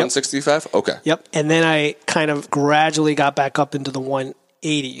down to 165? Okay. Yep. And then I kind of gradually got back up into the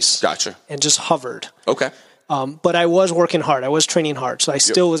 180s. Gotcha. And just hovered. Okay. But I was working hard. I was training hard. So I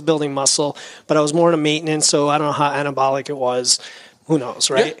still was building muscle, but I was more in a maintenance. So I don't know how anabolic it was. Who knows,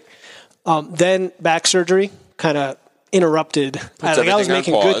 right? Yeah. Then back surgery kind of interrupted. I was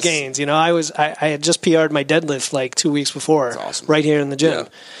making good gains. You know, I had just PR'd my deadlift like 2 weeks before, awesome. right here in the gym. Yeah.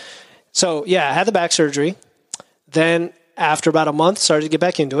 So yeah, I had the back surgery. Then after about a month, started to get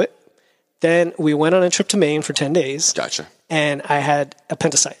back into it. Then we went on a trip to Maine for 10 days. Gotcha. And I had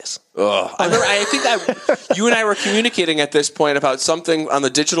appendicitis. Ugh. I think that you and I were communicating at this point about something on the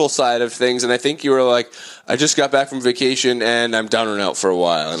digital side of things, and I think you were like, I just got back from vacation and I'm down and out for a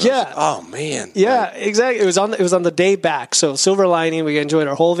while. And yeah. I was like, oh man. Yeah, exactly. It was on the day back. So silver lining, we enjoyed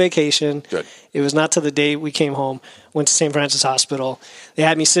our whole vacation. Good. It was not till the day we came home, went to St. Francis Hospital. They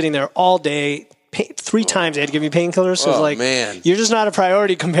had me sitting there all day. 3 times they had to give me painkillers. So it was like, man. You're just not a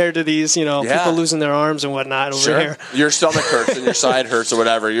priority compared to these, people losing their arms and whatnot over here. Your stomach hurts and your side hurts or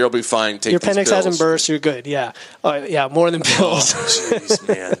whatever. You'll be fine. Take your appendix hasn't burst. You're good. Yeah. Yeah. More than pills. Jeez,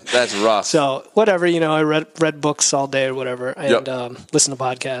 man. That's rough. So whatever, I read books all day or whatever and listen to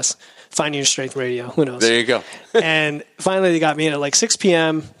podcasts. Finding Your Strength Radio. Who knows? There you go. And finally they got me in at like 6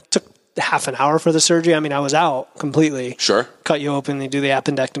 p.m. Took half an hour for the surgery. I mean, I was out completely. Sure. Cut you open, they do the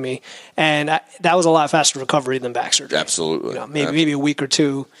appendectomy. And that was a lot faster recovery than back surgery. Absolutely. Maybe a week or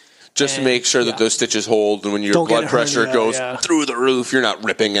two. Just to make sure that those stitches hold, and when your blood pressure goes through the roof, you're not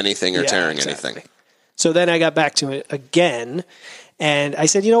ripping anything or tearing anything. So then I got back to it again, and I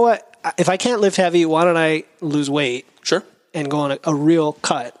said, you know what? If I can't lift heavy, why don't I lose weight? Sure. And go on a real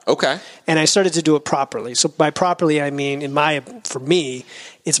cut. Okay. And I started to do it properly. So by properly, I mean, for me,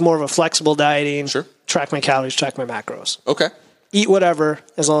 it's more of a flexible dieting. Sure. Track my calories, track my macros. Okay. Eat whatever,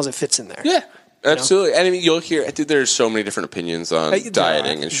 as long as it fits in there. Yeah. Absolutely. And I mean, you'll hear, I think there's so many different opinions on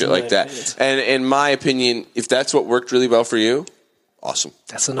dieting and shit like that. And in my opinion, if that's what worked really well for you, awesome.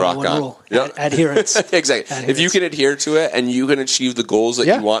 That's the number one rule. Yep. Adherence. Exactly. If you can adhere to it and you can achieve the goals that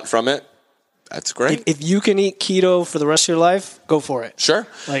you want from it, that's great. If you can eat keto for the rest of your life, go for it. Sure.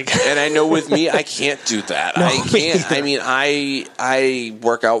 And I know with me, I can't do that. No, I can't. I mean, I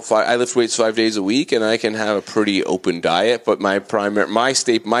work out. I lift weights 5 days a week, and I can have a pretty open diet. But my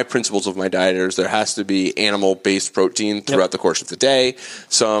principles of my diet is there has to be animal-based protein throughout the course of the day,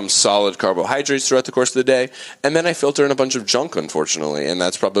 some solid carbohydrates throughout the course of the day, and then I filter in a bunch of junk, unfortunately. And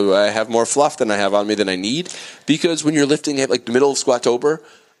that's probably why I have more fluff than I have on me than I need. Because when you're lifting at like the middle of Squattober,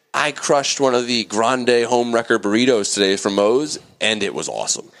 I crushed one of the Grande home wrecker burritos today from Moe's, and it was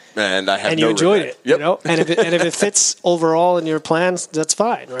awesome. And I have you enjoyed it, Yep. And if it fits overall in your plans, that's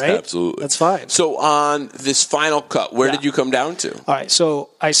fine, right? Absolutely, that's fine. So on this final cut, where did you come down to? All right,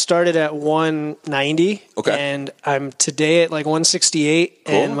 so I started at 190, and I'm today at like 168,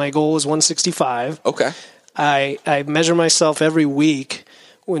 and my goal was 165. Okay, I measure myself every week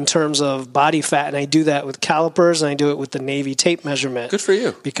in terms of body fat, and I do that with calipers, and I do it with the Navy tape measurement. Good for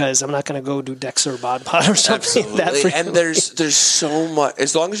you. Because I'm not going to go do DEXA or BODPOD or something. Absolutely. And there's so much.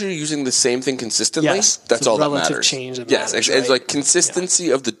 As long as you're using the same thing consistently, that's all that matters. Change that matters, it's like consistency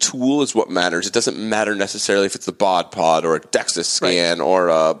of the tool is what matters. It doesn't matter necessarily if it's the BODPOD or a DEXA scan or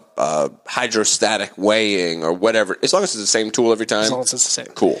a hydrostatic weighing or whatever. As long as it's the same tool every time. As long as it's the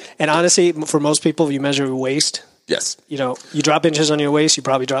same. Cool. And honestly, for most people, if you measure your waist, yes. You drop inches on your waist, you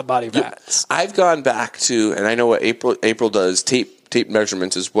probably drop body fat. Yep. I've gone back to, and I know what April does, tape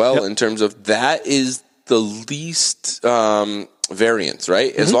measurements as well, in terms of that is the least variance,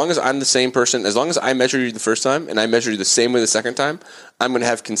 right? As long as I'm the same person, as long as I measure you the first time and I measure you the same way the second time, I'm going to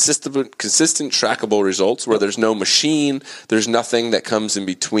have consistent trackable results where there's no machine, there's nothing that comes in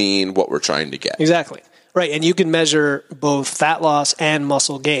between what we're trying to get. Exactly. Right, and you can measure both fat loss and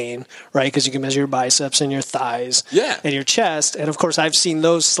muscle gain, right? Because you can measure your biceps and your thighs and your chest. And, of course, I've seen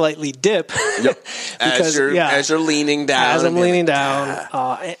those slightly dip. Yep. As you're leaning down. As I'm leaning down.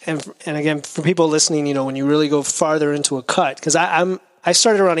 And again, for people listening, when you really go farther into a cut, because I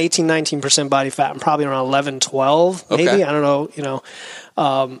started around 18, 19% body fat. I'm probably around 11, 12, maybe. Okay. I don't know,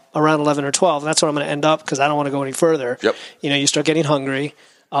 around 11 or 12. That's where I'm going to end up because I don't want to go any further. Yep. You start getting hungry.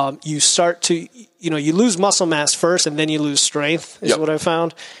 You start to, you lose muscle mass first and then you lose strength is what I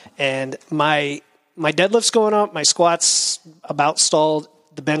found. And my deadlift's going up, my squats about stalled,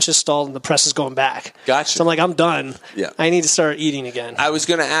 the bench is stalled, and the press is going back. Gotcha. So I'm like, I'm done. Yeah. I need to start eating again. I was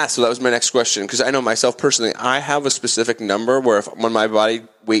going to ask, so that was my next question, because I know myself personally, I have a specific number where when my body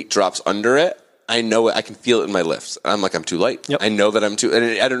weight drops under it, I know it, I can feel it in my lifts. I'm like, I'm too light. Yep. I know that I'm too,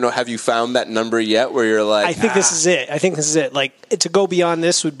 and I don't know, have you found that number yet where you're like, I think this is it. Like, to go beyond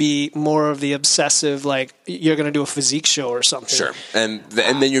this would be more of the obsessive, like, you're going to do a physique show or something. Sure. And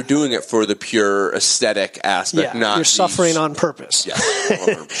then you're doing it for the pure aesthetic aspect, not you're suffering on purpose. Yeah,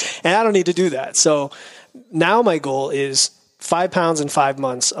 100%. And I don't need to do that. So now my goal is 5 pounds in 5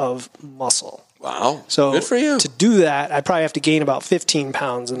 months of muscle. Wow. So good for you. To do that, I probably have to gain about 15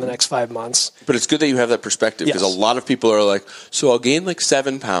 pounds in the next 5 months. But it's good that you have that perspective, because Yes. a lot of people are like, so I'll gain like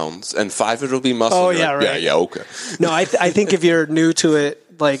 7 pounds and 5 it'll be muscle. Oh, And you're yeah, like, right. Yeah, okay. No, I think if you're new to it,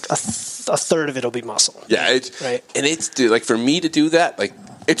 like a third of it will be muscle. Yeah, it's Right. And it's dude, like for me to do that, like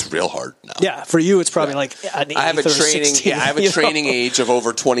it's real hard now. Yeah, for you, it's probably like an I have a eighth or training. 16, Yeah, I have a training age of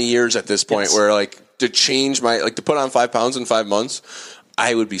over 20 years at this point, Yes. where like to change my to put on 5 pounds in 5 months,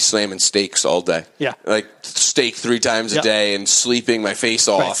 I would be slamming steaks all day. Yeah. like steak 3 times a Yep. day and sleeping my face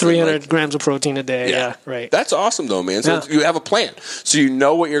off. Right, and, 300 like, grams of protein a day. Yeah, right. That's awesome though, man. So Yeah. you have a plan. So you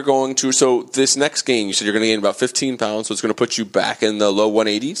know what you're going to. So this next gain, you said you're going to gain about 15 pounds. So it's going to put you back in the low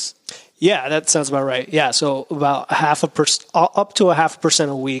 180s. Yeah, that sounds about right. Yeah, so about up to a 0.5%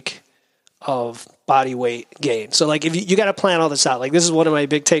 a week of body weight gain. So like if you got to plan all this out. Like this is one of my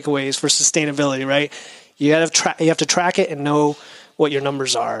big takeaways for sustainability, right? You have to track it and know what your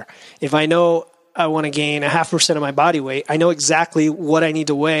numbers are. If I know I want to gain 0.5% of my body weight, I know exactly what I need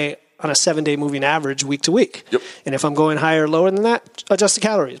to weigh on a 7-day moving average week to week. Yep. And if I'm going higher or lower than that, adjust the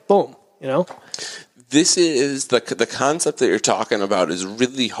calories. Boom. You know? This is the concept that you're talking about is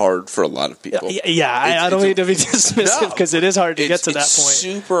really hard for a lot of people. Yeah, I don't mean to be dismissive because it is hard to get to that It's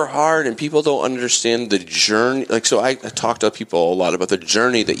point. super hard, and people don't understand the journey. Like, so I talk to people a lot about the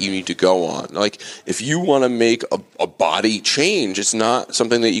journey that you need to go on. Like, if you want to make a body change, it's not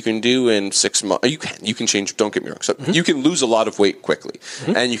something that you can do in 6 months. You can change. Don't get me wrong. So you can lose a lot of weight quickly,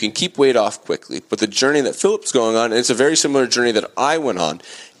 and you can keep weight off quickly. But the journey that Philip's going on, and it's a very similar journey that I went on,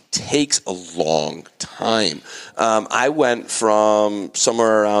 takes a long time. I went from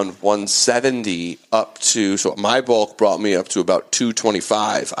somewhere around 170 up to, so my bulk brought me up to about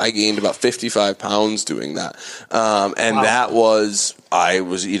 225. I gained about 55 pounds doing that. And Wow. that was, I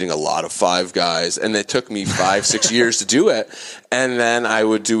was eating a lot of Five Guys, and it took me 5-6 years to do it. And then I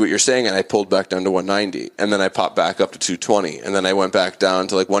would do what you're saying, and I pulled back down to 190, and then I popped back up to 220, and then I went back down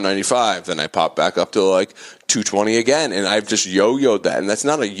to like 195, then I popped back up to like 220 again, and I've just yo-yoed that. And that's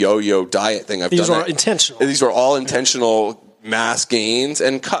not a yo-yo diet thing. These done are that. intentional. These are all intentional mass gains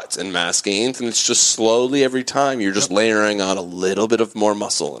and cuts and mass gains, and it's just slowly every time you're just layering on a little bit of more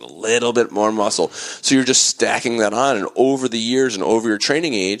muscle and a little bit more muscle. So you're just stacking that on, and over the years and over your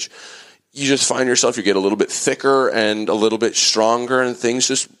training age, you just find yourself, you get a little bit thicker and a little bit stronger, and things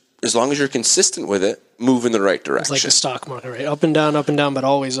just, as long as you're consistent with it, move in the right direction. It's like the stock market, right? Up and down, but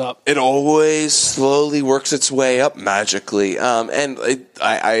always up. It always slowly works its way up magically.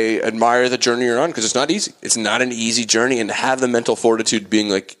 I admire the journey you're on, because it's not easy. It's not an easy journey. And to have the mental fortitude being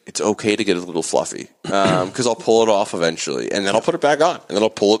like, it's okay to get a little fluffy, because I'll pull it off eventually. And then I'll put it back on, and then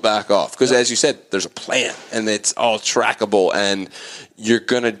I'll pull it back off. Because as you said, there's a plan, and it's all trackable, and you're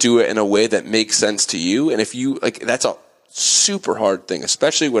going to do it in a way that makes sense to you. And if you, like, that's a super hard thing,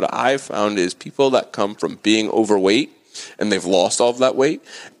 especially what I've found is people that come from being overweight and they've lost all of that weight,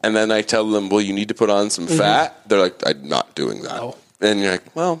 and then I tell them, well, you need to put on some fat. They're like, I'm not doing that. No. And you're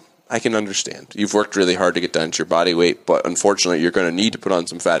like, well, I can understand. You've worked really hard to get down to your body weight, but unfortunately you're going to need to put on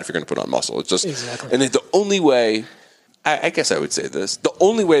some fat if you're going to put on muscle. It's just, Exactly. and the only way, I guess I would say this, the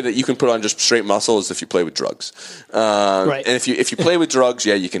only way that you can put on just straight muscle is if you play with drugs. Right. And if you play with drugs,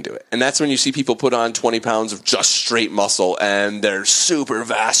 yeah, you can do it. And that's when you see people put on 20 pounds of just straight muscle, and they're super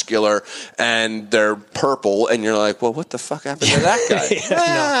vascular, and they're purple, and you're like, well, what the fuck happened to that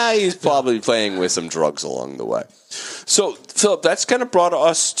guy? He's probably playing with some drugs along the way. So, Philip, that's kind of brought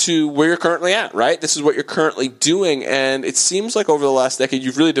us to where you're currently at, right? This is what you're currently doing, and it seems like over the last decade,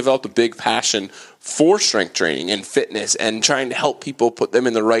 you've really developed a big passion for strength training and fitness, and trying to help people put them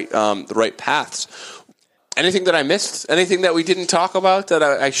in the right paths. Anything that I missed? Anything that we didn't talk about that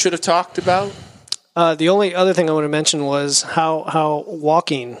I should have talked about? The only other thing I want to mention was how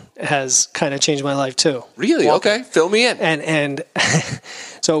walking has kind of changed my life too. Really? Walking. Okay. Fill me in. And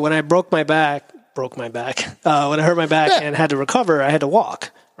so when I broke my back, when I hurt my back and had to recover, I had to walk,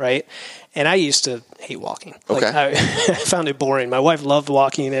 right? And I used to hate walking. Like, Okay. I found it boring. My wife loved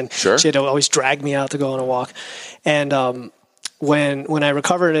walking, and Sure. she had to always drag me out to go on a walk. And when I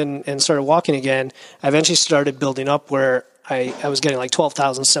recovered and started walking again, I eventually started building up where I was getting like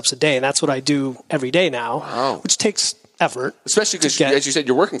 12,000 steps a day, and that's what I do every day now, which takes effort. Especially because, as you said,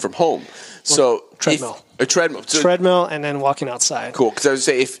 you're working from home. So treadmill. A treadmill. So, treadmill and then walking outside. Cool. Because I would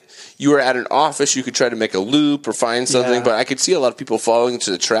say if you were at an office, you could try to make a loop or find something. But I could see a lot of people falling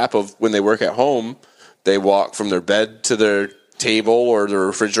into the trap of when they work at home, they walk from their bed to their table or the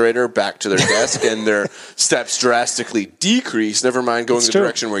refrigerator back to their desk, and their steps drastically decrease. Never mind going the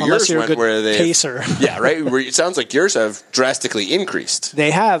direction where yours went, where they pacer. Yeah, right. Where it sounds like yours have drastically increased. They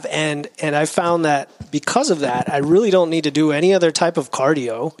have, and I found that because of that, I really don't need to do any other type of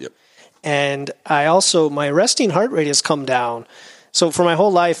cardio. Yep. And I also my resting heart rate has come down. So for my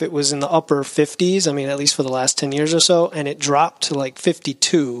whole life, it was in the upper 50s. I mean, at least for the last 10 years or so, and it dropped to like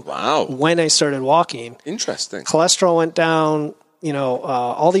 52. Wow. When I started walking. Interesting. Cholesterol went down.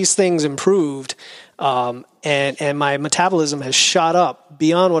 All these things improved, and my metabolism has shot up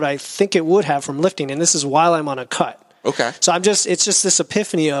beyond what I think it would have from lifting. And this is while I'm on a cut. Okay. So it's just this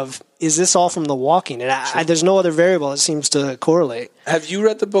epiphany of, is this all from the walking? And there's no other variable that seems to correlate. Have you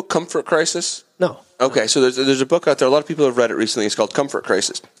read the book Comfort Crisis? No. Okay, so there's a book out there. A lot of people have read it recently. It's called Comfort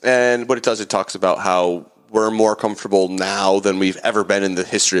Crisis. And what it does, it talks about how we're more comfortable now than we've ever been in the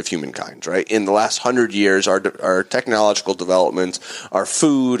history of humankind, right? In the last 100 years, our technological developments, our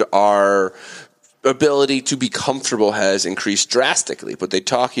food, our ability to be comfortable has increased drastically. But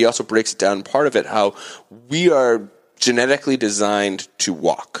he also breaks it down, part of it, how we are genetically designed to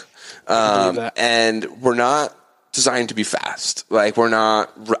walk. And we're not designed to be fast. Like, we're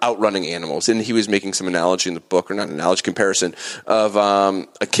not outrunning animals. And he was making some analogy in the book, or not an analogy, comparison of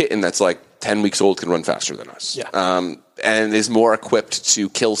a kitten that's like 10 weeks old can run faster than us. Yeah. And is more equipped to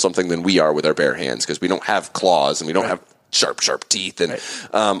kill something than we are with our bare hands, because we don't have claws and we don't have sharp teeth and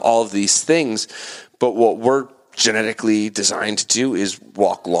all of these things. But what we're genetically designed to do is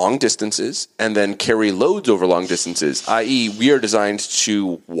walk long distances and then carry loads over long distances, i.e. we are designed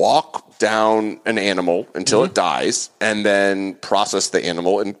to walk down an animal until it dies and then process the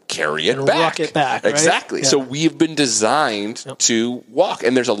animal and carry it back. Rock it back, right? Exactly. Yeah. So we've been designed to walk,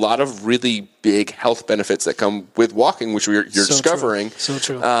 and there's a lot of really big health benefits that come with walking, which you're discovering. True. So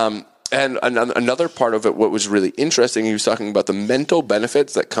true. And another part of it, what was really interesting, he was talking about the mental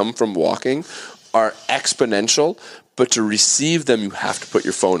benefits that come from walking are exponential, but to receive them, you have to put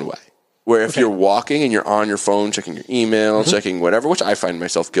your phone away. Where if you're walking and you're on your phone, checking your email, checking whatever, which I find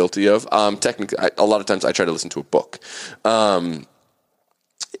myself guilty of, technically, a lot of times I try to listen to a book.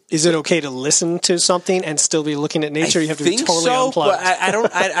 Is it okay to listen to something and still be looking at nature? You have to be totally unplugged.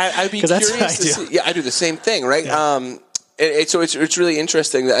 But I'd be curious to see. Yeah, I do the same thing, right? Yeah. So it's really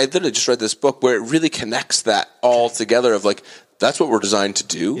interesting that I literally just read this book where it really connects that all together of like, that's what we're designed to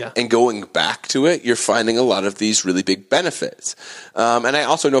do. Yeah. And going back to it, you're finding a lot of these really big benefits. And I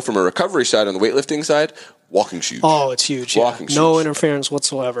also know from a recovery side, on the weightlifting side, walking shoes. Oh, it's huge. Walking shoes. No interference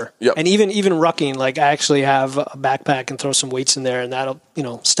whatsoever. Yep. And even rucking, like I actually have a backpack and throw some weights in there, and that'll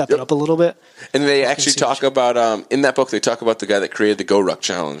step it up a little bit. And they actually talk about in that book, they talk about the guy that created the Go Ruck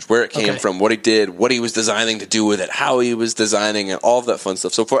Challenge, where it came from, what he did, what he was designing to do with it, how he was designing it, all of that fun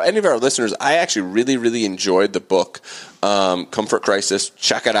stuff. So for any of our listeners, I actually really, really enjoyed the book Comfort Crisis.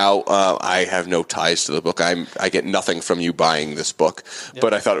 Check it out. I have no ties to the book. I get nothing from you buying this book,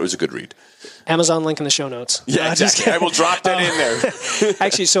 but I thought it was a good read. Amazon link in the show notes. Yeah, exactly. I will drop that in there.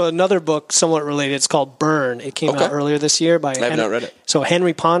 Actually, so another book somewhat related. It's called Burn. It came out earlier this year by. I have not read it. So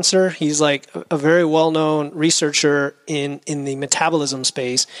Henry Poncer, he's like a very well-known researcher in the metabolism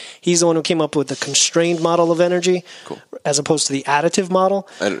space. He's the one who came up with the constrained model of energy, as opposed to the additive model.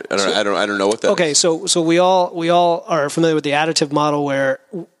 I don't know what that is. Okay, so we all are familiar with the additive model, where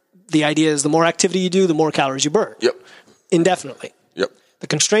the idea is the more activity you do, the more calories you burn. Yep. Indefinitely. Yep. The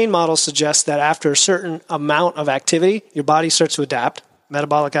constrained model suggests that after a certain amount of activity, your body starts to adapt,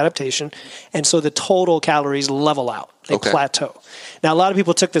 metabolic adaptation, and so the total calories level out. They plateau. Now, a lot of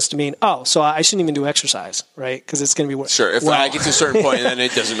people took this to mean, so I shouldn't even do exercise, right? Because it's going to be worse. Sure. If I get to a certain point, then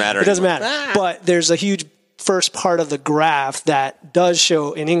it doesn't matter. It doesn't matter. But there's a huge first part of the graph that does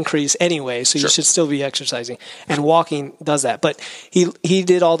show an increase anyway, so you should still be exercising. And walking does that. But he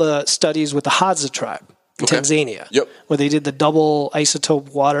did all the studies with the Hadza tribe in Tanzania, where they did the double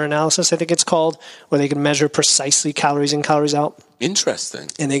isotope water analysis, I think it's called, where they can measure precisely calories in, calories out. Interesting.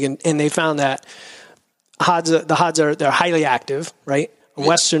 And they found that the Hadza they're highly active, right? A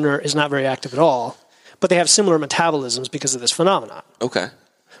Westerner is not very active at all, but they have similar metabolisms because of this phenomenon. Okay.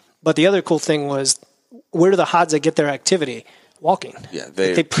 But the other cool thing was, where do the Hadza get their activity? walking. Yeah,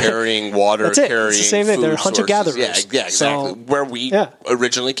 they're carrying water, that's it. carrying it's the same thing. They're food hunter-gatherers. sources. Yeah, exactly. So, where we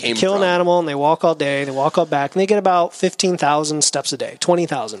originally came kill from. an animal, and they walk all day. They walk out back, and they get about 15,000 steps a day,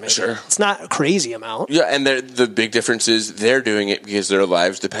 20,000 maybe. Sure. It's not a crazy amount. Yeah, and the big difference is they're doing it because their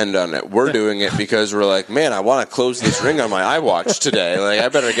lives depend on it. We're doing it because we're like, man, I want to close this ring on my iWatch today. Like, I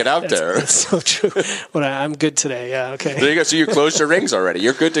better get out there. That's so true. But I'm good today. Yeah, okay. There you go. So you closed your rings already.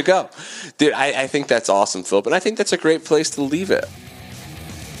 You're good to go. Dude, I think that's awesome, Philip, and I think that's a great place to leave it.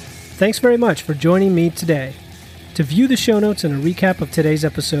 Thanks very much for joining me today. To view the show notes and a recap of today's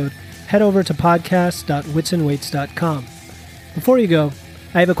episode, head over to podcast.witsandweights.com. Before you go,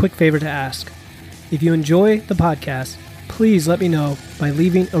 I have a quick favor to ask. If you enjoy the podcast, please let me know by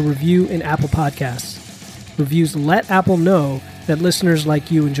leaving a review in Apple Podcasts. Reviews let Apple know that listeners like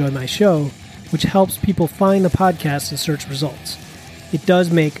you enjoy my show, which helps people find the podcast in search results. It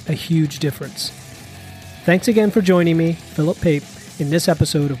does make a huge difference. Thanks again for joining me, Philip Pape, in this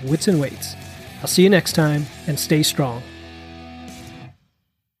episode of Wits and Weights. I'll see you next time, and stay strong.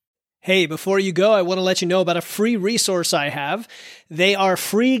 Hey, before you go, I want to let you know about a free resource I have. They are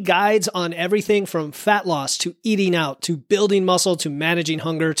free guides on everything from fat loss to eating out to building muscle to managing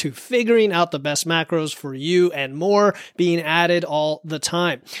hunger to figuring out the best macros for you and more being added all the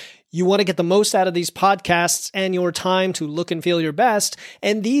time. You want to get the most out of these podcasts and your time to look and feel your best,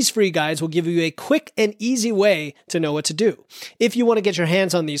 and these free guides will give you a quick and easy way to know what to do. If you want to get your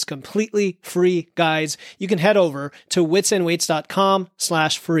hands on these completely free guides, you can head over to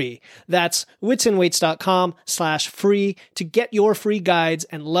witsandweights.com/free. That's witsandweights.com/free to get your free guides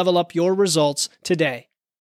and level up your results today.